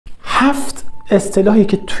7 اصطلاحی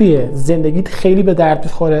که توی زندگیت خیلی به درد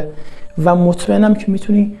میخوره و مطمئنم که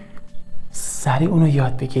میتونی سریع اونو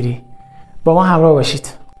یاد بگیری. با ما همراه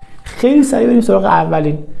باشید. خیلی سریع بریم سراغ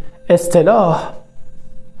اولین اصطلاح.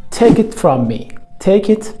 Take it from me. Take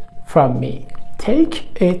it from me.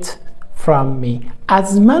 Take it from me.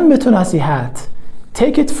 از من به تو نصیحت.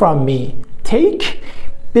 Take it from me. Take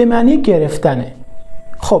به معنی گرفتنه.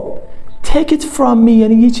 خب take it from me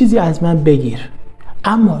یعنی یه چیزی از من بگیر.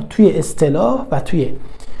 اما توی اصطلاح و توی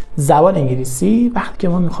زبان انگلیسی وقتی که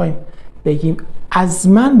ما میخوایم بگیم از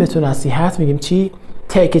من به تو نصیحت میگیم چی؟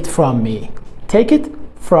 Take it from me. Take it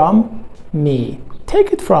from me. Take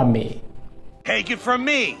it from me. Take it from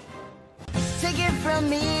me. Take it from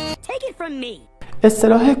me. Take it from me.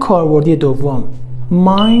 اصطلاح کاربردی دوم.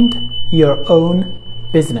 Mind your own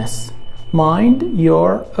business. Mind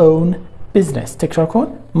your own business. تکرار کن.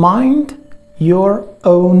 Mind your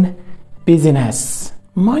own business.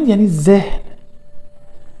 Mind یعنی ذهن.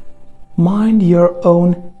 Mind your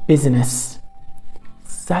own business.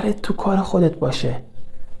 سرت تو کار خودت باشه.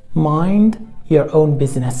 Mind your own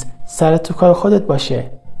business. سرت تو کار خودت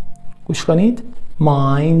باشه. گوش کنید.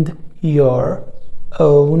 Mind your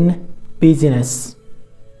own business.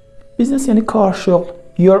 business یعنی کار، شغل.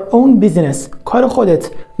 Your own business. کار خودت.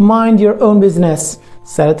 Mind your own business.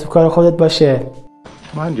 سرت تو کار خودت باشه.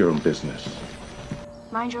 Mind your own business.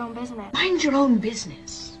 Mind your own business. Mind your own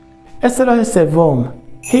business. اصطلاح سوم.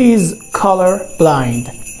 He's color blind.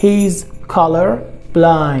 He's color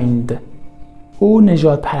blind. او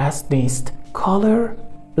نژاد پرست نیست. Color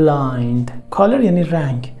blind. Color یعنی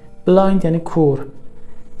رنگ. Blind یعنی کور.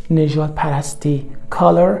 نژاد پرستی.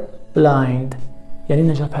 Color blind یعنی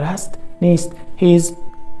نژاد پرست نیست. He's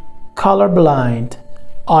color blind.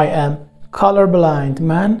 I am color blind.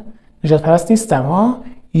 من نژاد پرست نیستم. ها.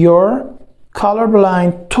 You're color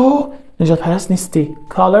blind. تو نژاد پرست نیستی.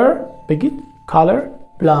 Color بگید. Color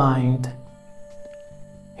blind.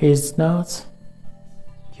 He's not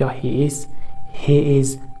یا he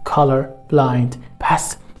is color blind.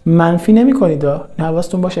 پس منفی نمی کنید.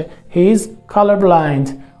 حواستون باشه. He is color blind.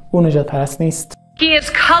 او نژاد پرست نیست. He is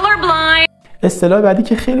color blind. اصطلاح بعدی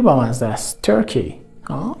که خیلی بامزه است. Turkey.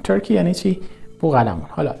 ترکی یعنی چی؟ بوقلمون.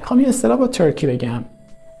 حالا میخوام یه اصطلاح با ترکی بگم.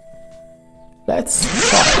 Let's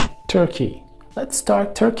talk Turkey. Let's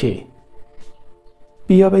talk Turkey.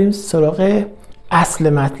 بیا بریم سراغ اصل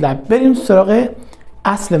مطلب. بریم سراغ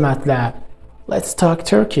اصل مطلب. Let's talk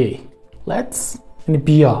Turkey. Let's یعنی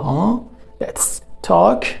بیا. Let's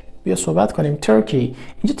talk بیا صحبت کنیم. Turkey.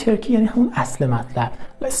 اینجا ترکی یعنی همون اصل مطلب.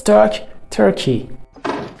 Let's talk Turkey.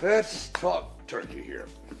 Let's talk Turkey here.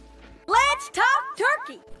 Let's talk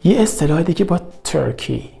Turkey. یه اصطلاح دیگه با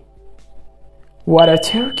ترکی. What a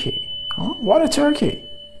turkey. What a turkey.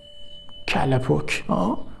 کلپوک.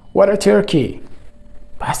 What a turkey.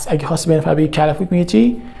 پس اگه خواستی به نفر بگی کلپوک میگه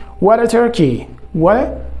چی؟ What a turkey. What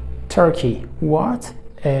a turkey. What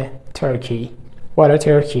a turkey. What a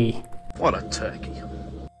turkey. What a turkey.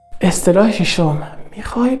 اصطلاح ششم.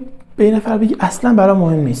 میخوای به یه نفر بگی اصلا برام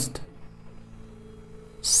مهم نیست.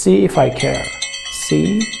 See if I care.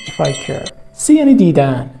 See if I care. See یعنی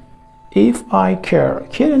دیدن. If I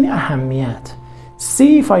care. care یعنی اهمیت.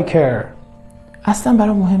 See if I care. اصلا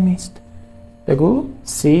برام مهم نیست. بگو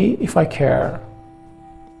See if I care.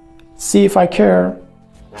 See if I care.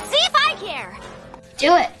 See if I care.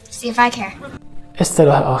 Do it. See if I care.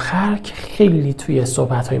 اصطلاح آخر که خیلی توی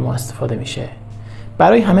صحبت‌های ما استفاده میشه.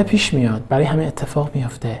 برای همه پیش میاد. برای همه اتفاق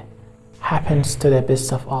میفته. Happens to the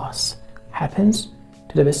best of us. Happens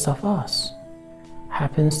to the best of us.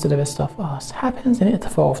 Happens to the best of us. Happens یعنی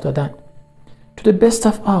اتفاق افتادن. To the best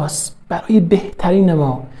of us. برای بهترین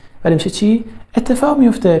ما. ولی میشه چی؟ اتفاق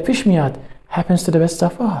میفته. پیش میاد. Happens to the best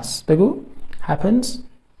of us. بگو. Happens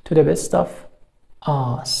to the best of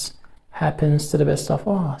us. Happens to the best of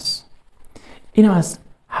us. این از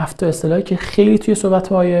 7 اصطلاحی که خیلی توی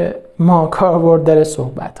صحبت‌های ما کاربرد داره.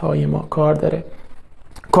 صحبت‌های ما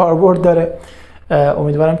کاربرد داره.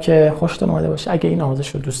 امیدوارم که خوشتون اومده باشه. اگه این آموزش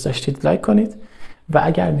رو دوست داشتید لایک کنید و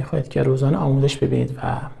اگر میخواهید که روزانه آموزش ببینید و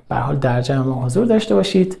به هر حال در جمع ما حضور داشته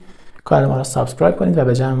باشید کانال ما رو سابسکرایب کنید و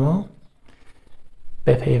به جمع ما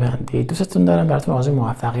بپیوندید. دوستتون دارم. براتون آرزوی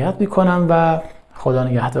موفقیت میکنم و خدا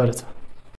نگهدارتون.